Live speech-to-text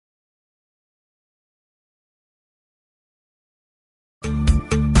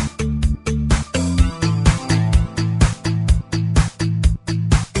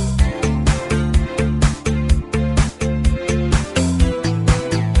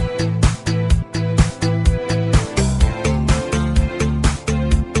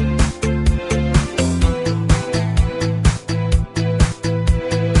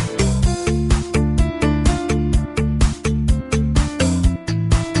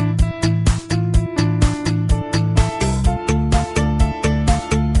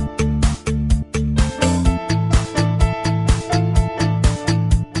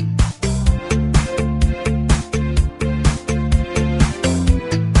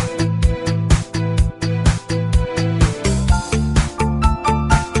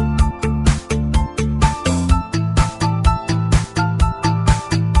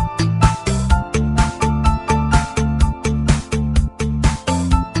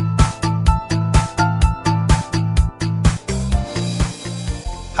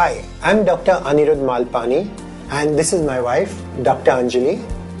Hi, I'm Dr. Aniruddha Malpani and this is my wife, Dr. Anjali.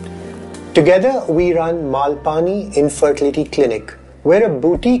 Together we run Malpani Infertility Clinic. We're a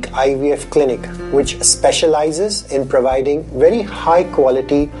boutique IVF clinic which specializes in providing very high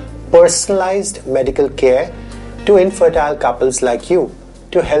quality, personalized medical care to infertile couples like you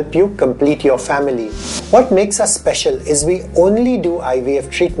to help you complete your family. What makes us special is we only do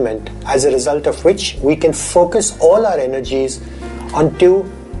IVF treatment, as a result of which we can focus all our energies onto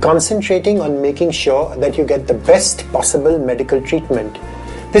concentrating on making sure that you get the best possible medical treatment.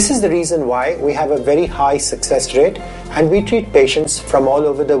 This is the reason why we have a very high success rate and we treat patients from all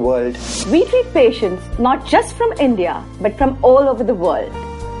over the world. We treat patients not just from India but from all over the world.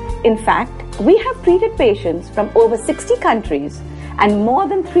 In fact, we have treated patients from over 60 countries and more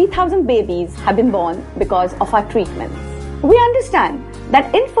than 3,000 babies have been born because of our treatments. We understand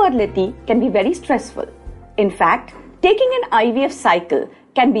that infertility can be very stressful. In fact, taking an IVF cycle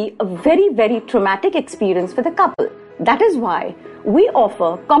can be a very traumatic experience for the couple. That is why we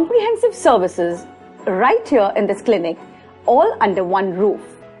offer comprehensive services right here in this clinic, all under one roof.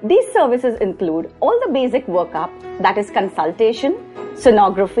 These services include all the basic workup, that is consultation,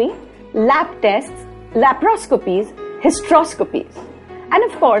 sonography, lab tests, laparoscopies, hysteroscopies. And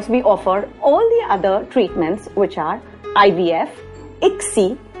of course, we offer all the other treatments which are IVF,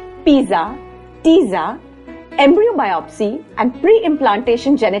 ICSI, PISA, TISA, embryo biopsy and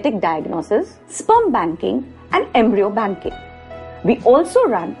pre-implantation genetic diagnosis, sperm banking and embryo banking. We also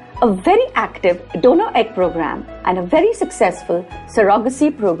run a very active donor egg program and a very successful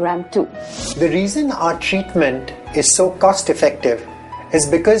surrogacy program too. The reason our treatment is so cost effective is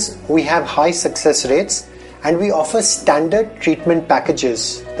because we have high success rates and we offer standard treatment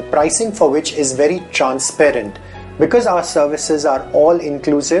packages, the pricing for which is very transparent. Because our services are all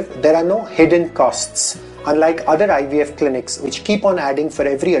inclusive, there are no hidden costs, unlike other IVF clinics which keep on adding for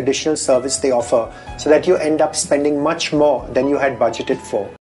every additional service they offer, so that you end up spending much more than you had budgeted for.